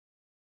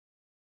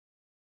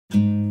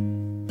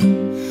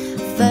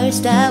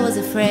First I was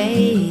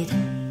afraid,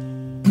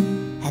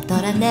 I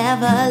thought I'd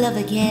never love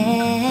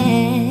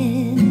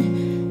again.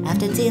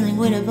 After dealing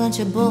with a bunch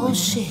of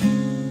bullshit,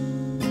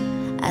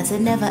 I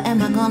said never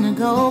am I gonna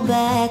go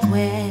back.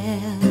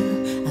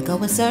 Well, I go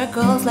in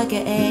circles like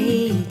an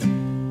 8,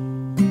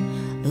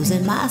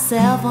 losing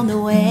myself on the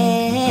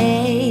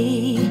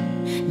way.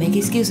 Make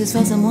excuses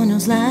for someone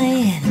who's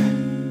lying.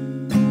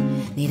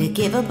 Need to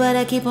give up but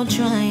I keep on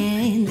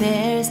trying.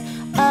 There's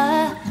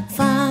a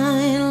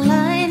fine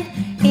line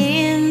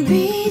in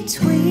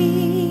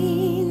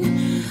between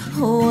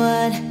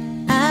what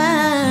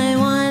I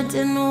want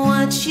and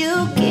what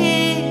you're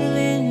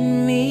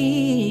giving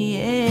me,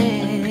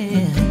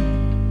 yeah.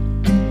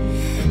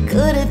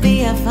 Could it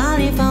be I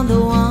finally found the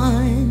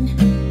one,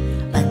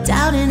 but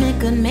doubting it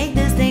could make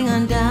this thing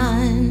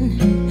undone.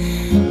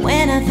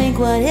 When I think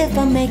what if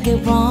I make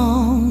it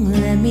wrong,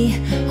 let me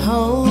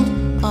hold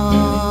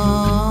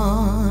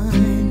on.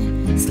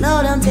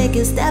 Slow down, take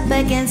a step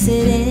back and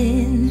sit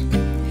in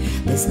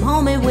this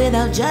moment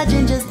without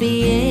judging, just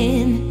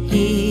being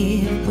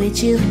here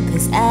with you.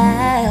 Cause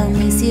I'll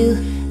miss you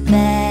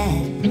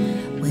bad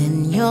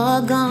when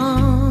you're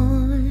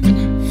gone.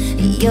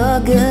 You're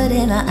good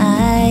in my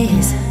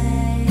eyes,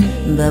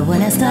 but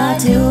when I start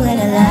to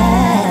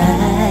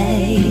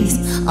analyze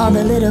all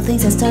the little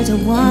things, I start to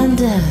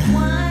wonder,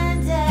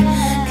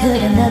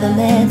 could another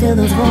man fill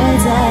those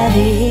voids I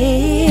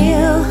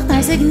feel?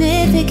 Are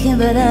significant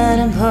but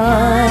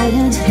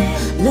unimportant.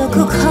 Look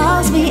who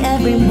calls me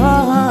every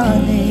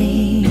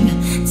morning.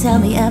 Tell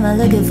me, am I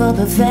looking for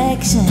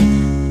perfection?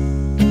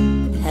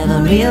 Have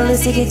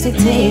unrealistic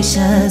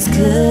expectations?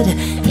 Could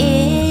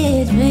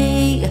it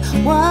be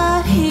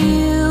what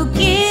you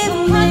give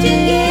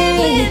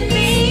me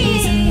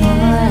is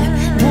more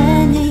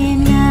than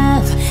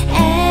enough,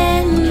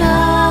 and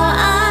all I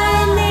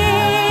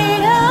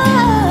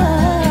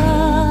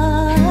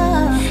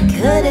need?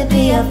 Could it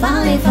be I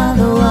finally found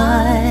the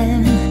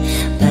one,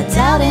 but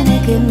doubting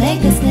it could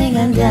make this thing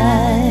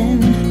undone.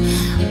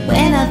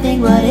 When I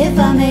think what if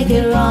I make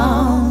it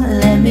wrong,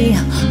 let me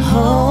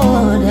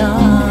hold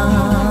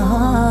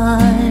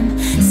on.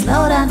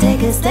 Slow down,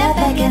 take a step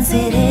back and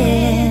sit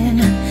in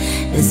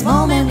this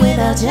moment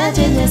without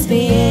judging, just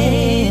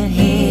being